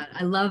love that.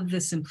 I love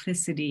the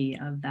simplicity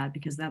of that,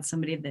 because that's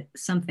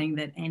something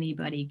that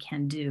anybody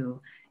can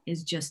do,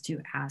 is just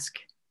to ask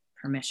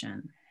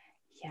permission.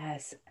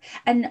 Yes.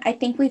 And I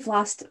think we've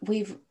lost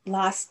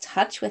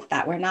touch with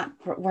that. We're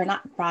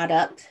not brought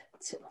up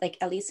to, like,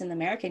 at least in the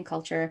American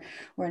culture,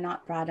 we're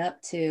not brought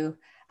up to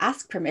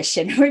ask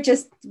permission.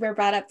 We're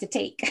brought up to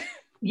take.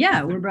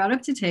 Yeah, we're brought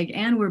up to take,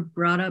 and we're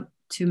brought up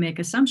to make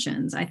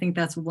assumptions. I think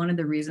that's one of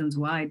the reasons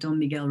why Don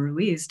Miguel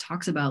Ruiz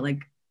talks about, like,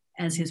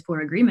 as his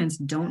 4 agreements,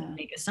 don't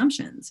make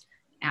assumptions.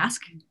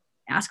 Ask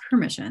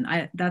permission.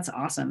 That's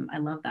awesome. I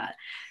love that.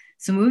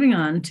 So moving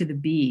on to the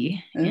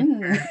B,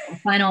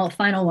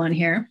 final one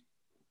here.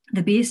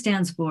 The B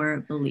stands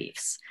for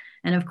beliefs.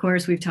 And of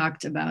course, we've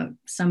talked about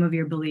some of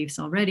your beliefs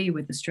already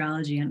with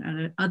astrology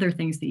and other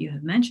things that you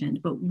have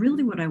mentioned. But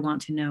really, what I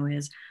want to know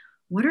is,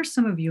 what are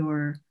some of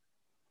your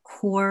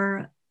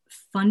core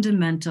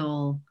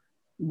fundamental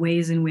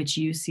ways in which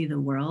you see the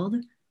world,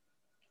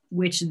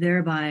 which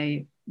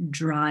thereby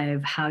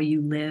drive how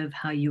you live,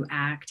 how you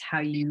act, how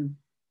you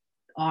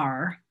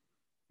are?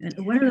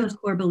 And what are those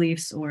core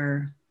beliefs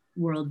or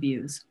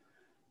worldviews?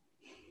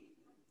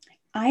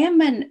 I am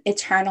an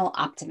eternal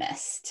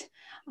optimist.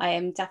 I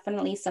am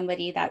definitely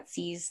somebody that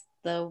sees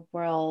the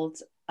world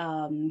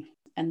and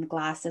the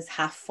glass is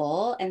half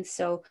full. And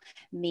so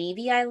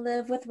maybe I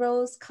live with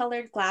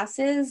rose-colored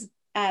glasses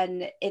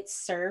and it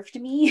served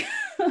me.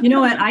 You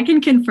know what? I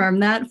can confirm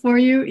that for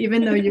you,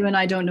 even though you and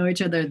I don't know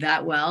each other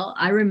that well.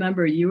 I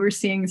remember you were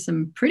seeing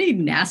some pretty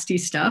nasty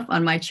stuff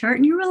on my chart,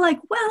 and you were like,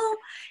 well,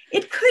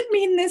 it could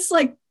mean this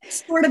like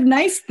sort of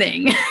nice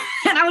thing.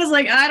 And I was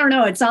like, I don't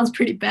know. It sounds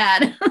pretty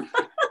bad.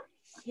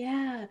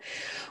 Yeah.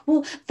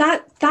 Well,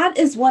 that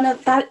is one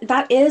of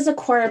that is a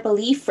core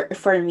belief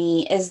for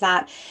me, is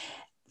that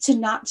to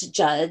not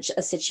judge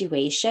a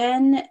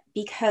situation,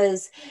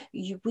 because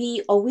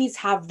we always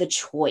have the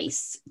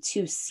choice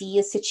to see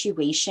a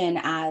situation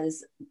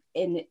as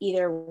in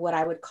either what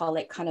I would call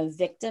like kind of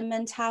victim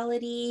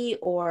mentality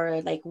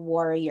or like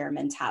warrior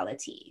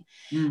mentality.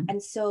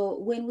 And so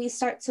when we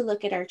start to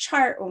look at our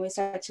chart, when we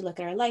start to look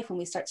at our life, when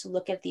we start to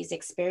look at these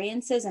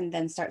experiences and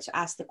then start to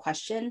ask the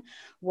question,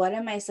 what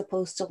am I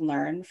supposed to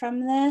learn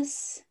from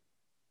this?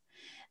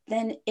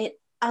 Then it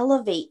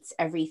elevates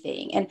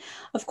everything. And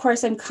of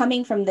course, I'm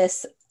coming from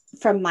this,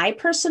 from my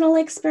personal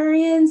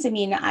experience. I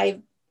mean,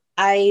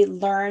 I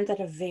learned at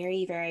a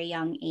very, very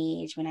young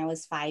age, when I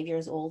was 5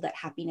 years old, that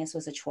happiness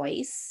was a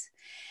choice.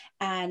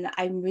 And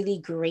I'm really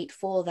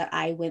grateful that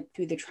I went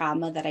through the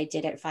trauma that I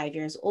did at 5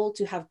 years old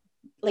to have,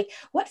 like,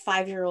 what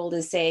 5-year-old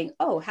is saying,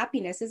 oh,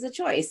 happiness is a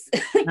choice?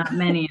 Not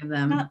many of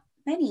them. Not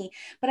many,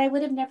 but I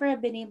would have never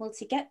been able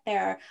to get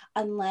there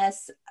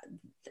unless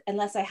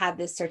I had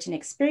this certain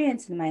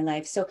experience in my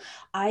life. So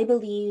I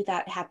believe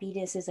that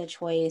happiness is a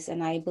choice.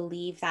 And I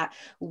believe that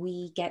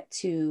we get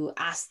to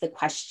ask the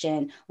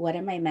question, what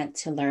am I meant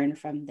to learn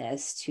from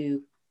this,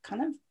 to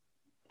kind of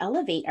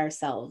elevate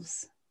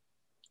ourselves?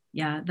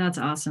 Yeah, that's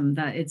awesome.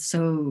 That it's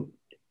so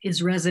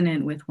is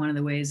resonant with one of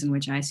the ways in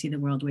which I see the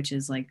world, which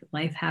is like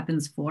life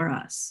happens for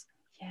us,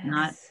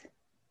 not Yes.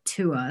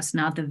 to us,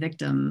 not the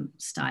victim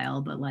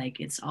style, but like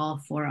it's all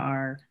for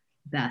our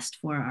best,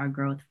 for our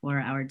growth, for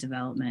our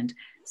development.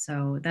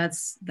 So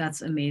that's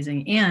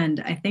amazing. And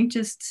I think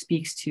just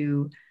speaks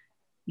to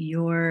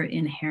your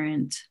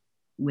inherent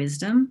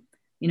wisdom.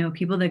 You know,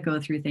 people that go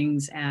through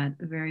things at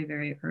very,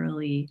 very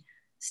early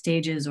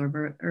stages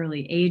or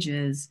early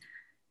ages,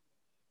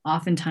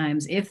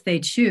 oftentimes, if they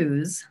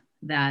choose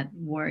that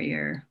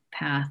warrior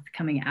path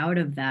coming out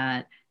of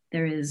that,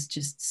 there is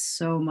just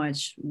so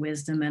much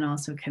wisdom and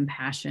also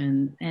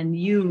compassion, and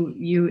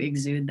you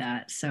exude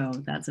that. So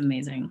that's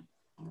amazing.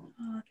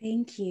 Oh,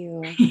 thank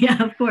you.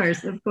 Yeah, of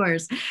course, of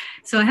course.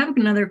 So I have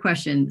another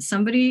question.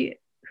 Somebody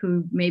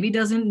who maybe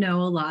doesn't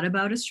know a lot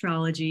about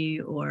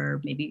astrology,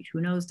 or maybe,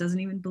 who knows, doesn't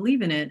even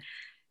believe in it,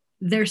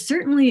 they're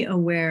certainly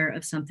aware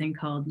of something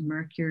called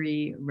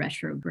Mercury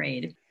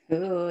retrograde.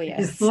 Oh,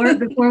 yes.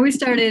 Before we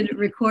started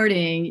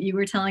recording, you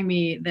were telling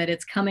me that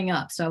it's coming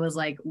up. So I was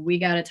like, we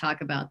got to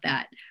talk about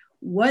that.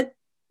 What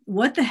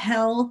the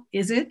hell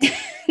is it?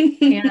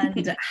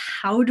 And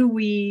how do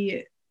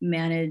we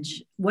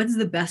manage? What's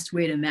the best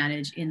way to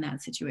manage in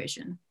that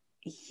situation?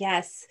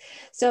 Yes.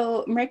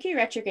 So Mercury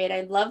retrograde,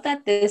 I love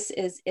that this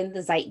is in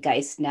the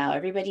zeitgeist now.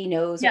 Everybody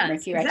knows what Yes,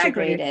 Mercury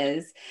exactly. retrograde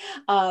is.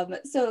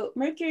 So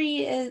Mercury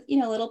is,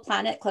 a little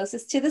planet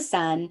closest to the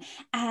sun.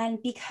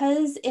 And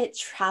because it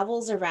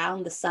travels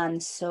around the sun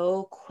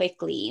so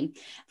quickly,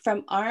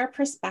 from our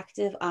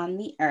perspective on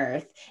the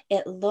Earth,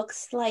 it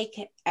looks like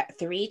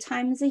 3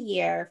 times a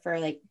year for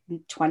like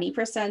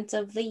 20%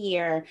 of the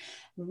year,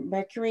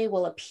 Mercury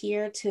will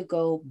appear to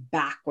go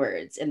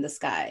backwards in the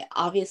sky.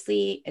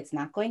 Obviously, it's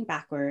not going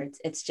backwards.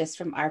 It's just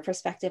from our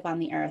perspective on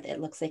the Earth, it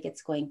looks like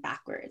it's going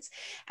backwards.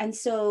 And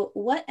so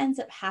what ends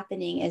up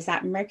happening is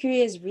that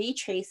Mercury is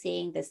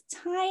retracing this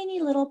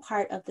tiny little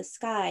part of the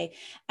sky.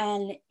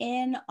 And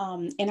in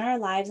our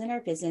lives and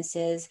our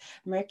businesses,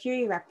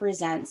 Mercury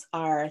represents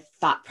our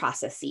thought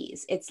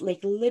processes. It's like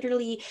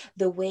literally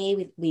the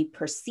way we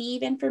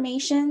perceive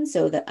information,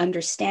 so the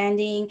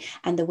understanding,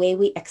 and the way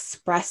we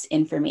express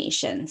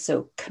information,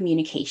 so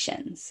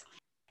communications.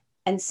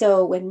 And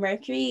so when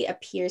Mercury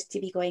appears to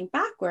be going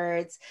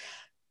backwards,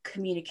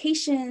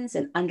 communications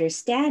and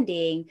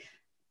understanding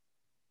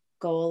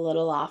go a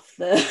little off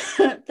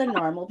the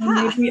normal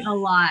path. Maybe a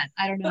lot.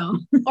 I don't know.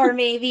 Or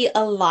maybe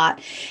a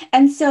lot.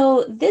 And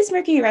so this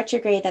Mercury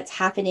retrograde that's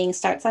happening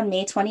starts on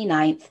May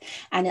 29th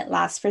and it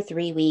lasts for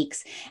 3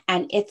 weeks.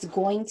 And it's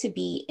going to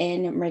be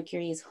in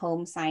Mercury's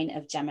home sign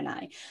of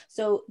Gemini.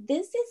 So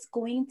this is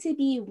going to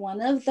be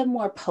one of the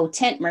more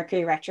potent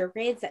Mercury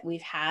retrogrades that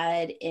we've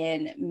had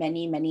in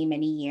many, many,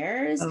 many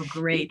years. Oh,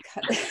 great.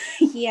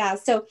 Yeah.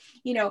 So,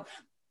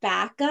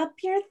 back up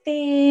your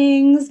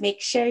things,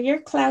 make sure your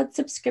cloud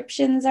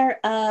subscriptions are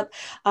up.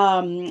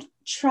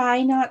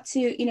 Try not to,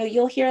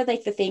 you'll hear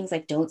like the things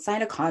like don't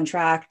sign a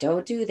contract,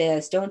 don't do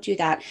this, don't do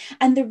that.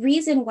 And the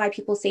reason why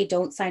people say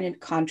don't sign a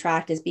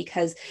contract is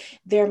because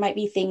there might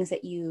be things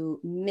that you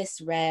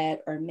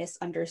misread or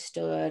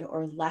misunderstood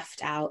or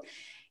left out.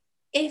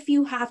 If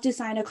you have to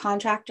sign a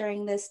contract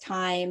during this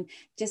time,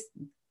 just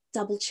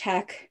double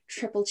check,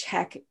 triple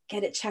check,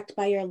 get it checked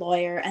by your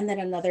lawyer and then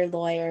another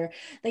lawyer,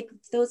 like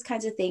those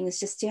kinds of things,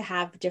 just to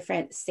have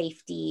different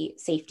safety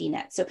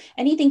nets. So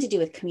anything to do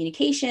with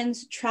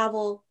communications,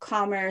 travel,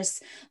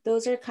 commerce,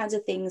 those are kinds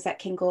of things that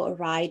can go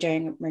awry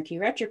during Mercury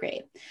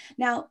retrograde.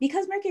 Now,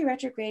 because Mercury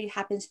retrograde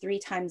happens 3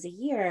 times a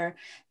year,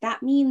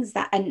 that means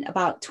that, and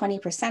about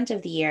 20%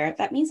 of the year,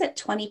 that means that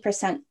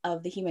 20%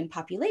 of the human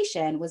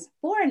population was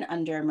born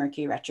under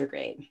Mercury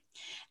retrograde.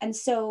 And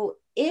so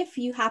if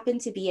you happen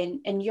to be in,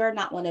 and you're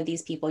not one of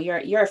these people,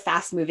 you're a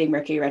fast moving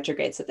Mercury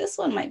retrograde. So this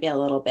one might be a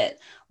little bit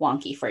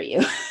wonky for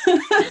you.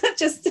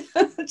 just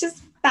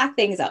back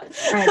things up.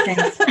 All right,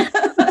 thanks.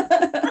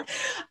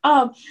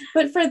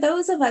 But for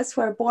those of us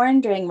who are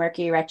born during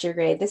Mercury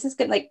retrograde, this is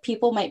good. Like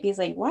people might be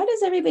saying, why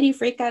does everybody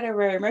freak out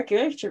over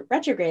Mercury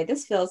retrograde?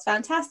 This feels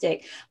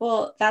fantastic.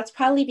 Well, that's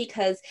probably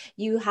because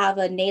you have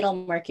a natal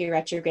Mercury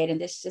retrograde and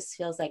this just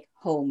feels like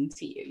home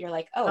to you. You're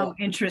like, oh,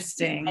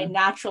 interesting. My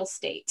natural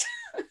state.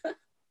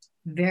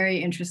 Very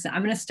interesting.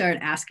 I'm going to start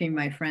asking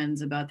my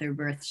friends about their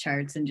birth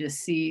charts and just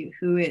see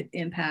who it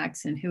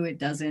impacts and who it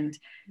doesn't.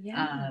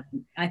 Yeah.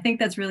 I think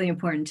that's really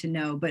important to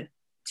know. But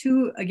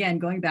again,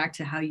 going back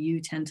to how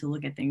you tend to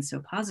look at things so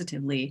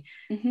positively,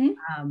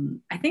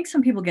 I think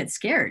some people get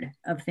scared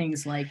of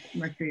things like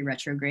Mercury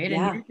retrograde.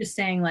 And you're just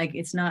saying like,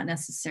 it's not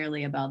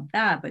necessarily about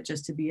that, but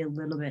just to be a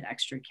little bit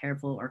extra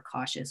careful or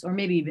cautious, or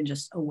maybe even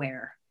just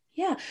aware.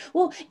 Yeah.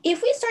 Well,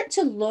 if we start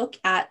to look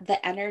at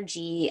the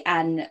energy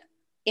and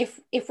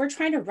if we're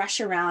trying to rush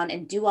around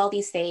and do all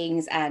these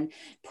things and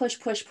push,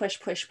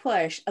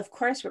 of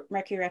course,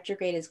 Mercury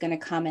retrograde is going to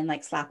come and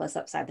like slap us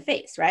upside the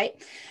face, right?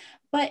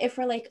 But if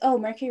we're like, oh,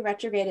 Mercury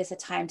retrograde is a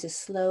time to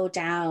slow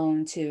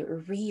down,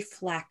 to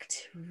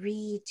reflect,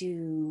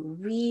 redo,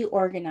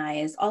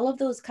 reorganize, all of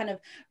those kind of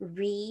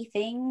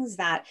things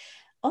that,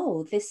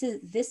 oh, this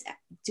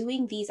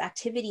doing these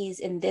activities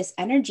in this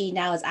energy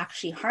now is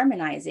actually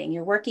harmonizing.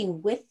 You're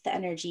working with the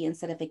energy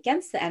instead of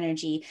against the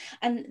energy.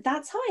 And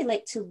that's how I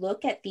like to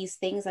look at these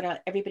things that are,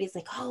 everybody's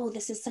like, oh,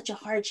 this is such a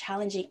hard,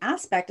 challenging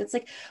aspect. It's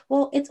like,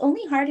 well, it's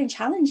only hard and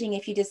challenging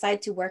if you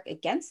decide to work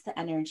against the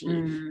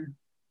energy.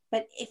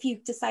 But if you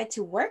decide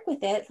to work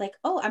with it, like,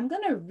 oh, I'm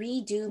going to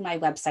redo my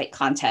website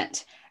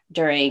content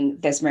during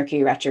this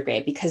Mercury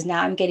retrograde because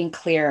now I'm getting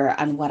clearer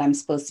on what I'm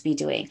supposed to be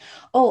doing.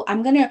 Oh,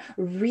 I'm going to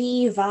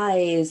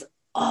revise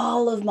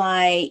all of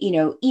my,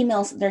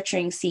 email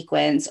nurturing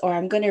sequence, or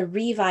I'm going to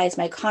revise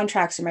my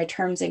contracts or my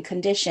terms and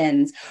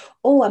conditions.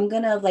 Oh, I'm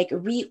going to like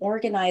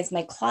reorganize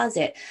my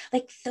closet.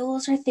 Like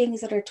those are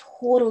things that are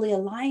totally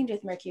aligned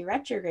with Mercury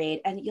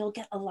retrograde and you'll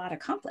get a lot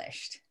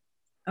accomplished.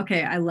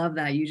 Okay, I love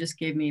that. You just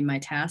gave me my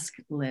task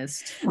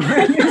list for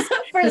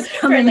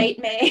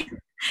late May.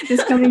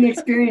 This coming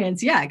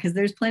experience. Yeah, because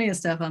there's plenty of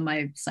stuff on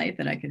my site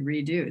that I could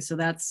redo. So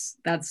that's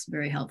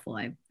very helpful.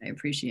 I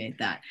appreciate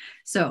that.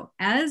 So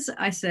as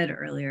I said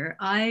earlier,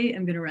 I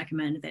am going to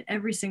recommend that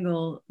every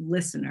single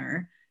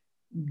listener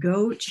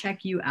go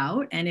check you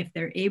out. And if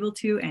they're able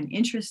to and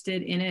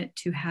interested in it,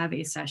 to have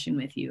a session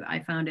with you.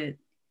 I found it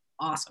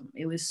awesome.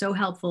 It was so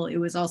helpful. It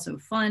was also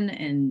fun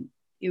and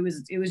it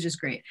was just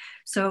great.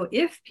 So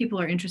if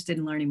people are interested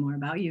in learning more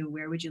about you,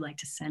 where would you like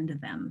to send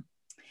them?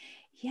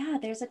 Yeah,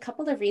 there's a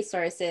couple of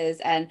resources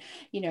and,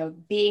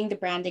 being the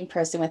branding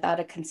person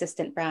without a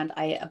consistent brand,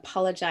 I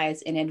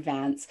apologize in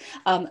advance.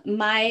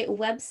 My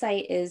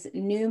website is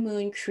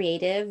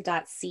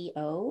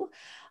newmooncreative.co.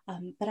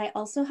 But I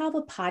also have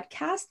a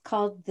podcast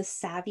called The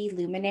Savvy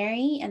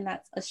Luminary, and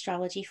that's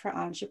astrology for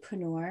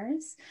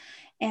entrepreneurs.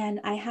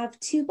 And I have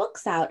 2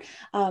 books out,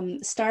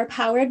 Star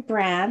Powered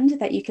Brand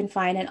that you can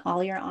find in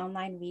all your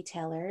online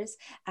retailers,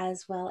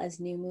 as well as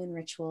New Moon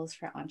Rituals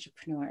for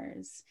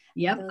Entrepreneurs.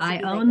 Yep,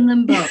 I own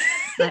them both.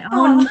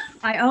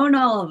 I own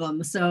all of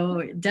them.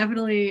 So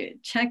definitely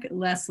check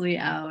Leslie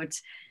out.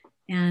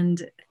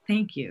 And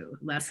thank you,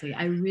 Leslie.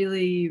 I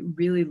really,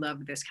 really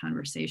loved this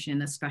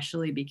conversation,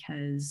 especially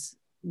because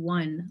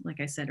one, like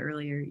I said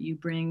earlier, you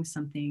bring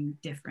something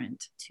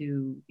different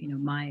to,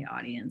 my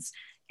audience.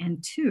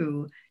 And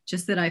 2,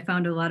 just that I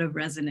found a lot of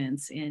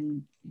resonance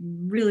in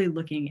really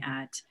looking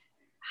at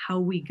how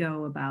we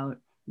go about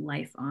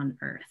life on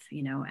Earth,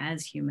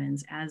 as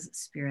humans, as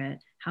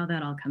spirit, how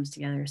that all comes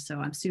together. So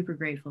I'm super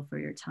grateful for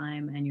your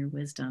time and your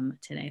wisdom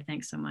today.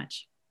 Thanks so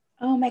much.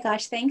 Oh my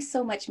gosh, thanks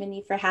so much,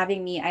 Mindie, for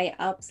having me. I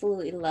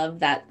absolutely love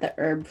the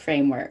herb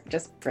framework.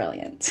 Just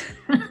brilliant.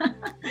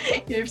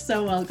 You're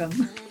so welcome.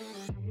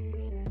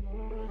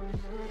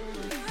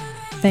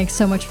 Thanks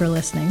so much for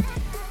listening.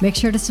 Make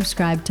sure to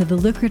subscribe to the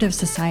Lucrative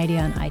Society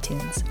on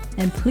iTunes,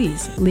 and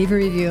please leave a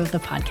review of the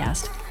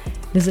podcast.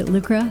 Visit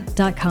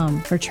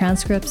lucra.com for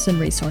transcripts and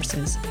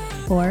resources,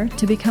 or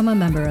to become a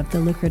member of the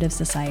Lucrative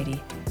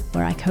Society,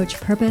 where I coach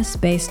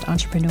purpose-based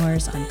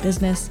entrepreneurs on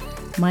business,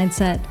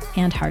 mindset,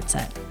 and heart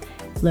set.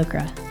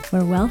 Lucra,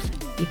 where wealth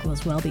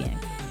equals well-being.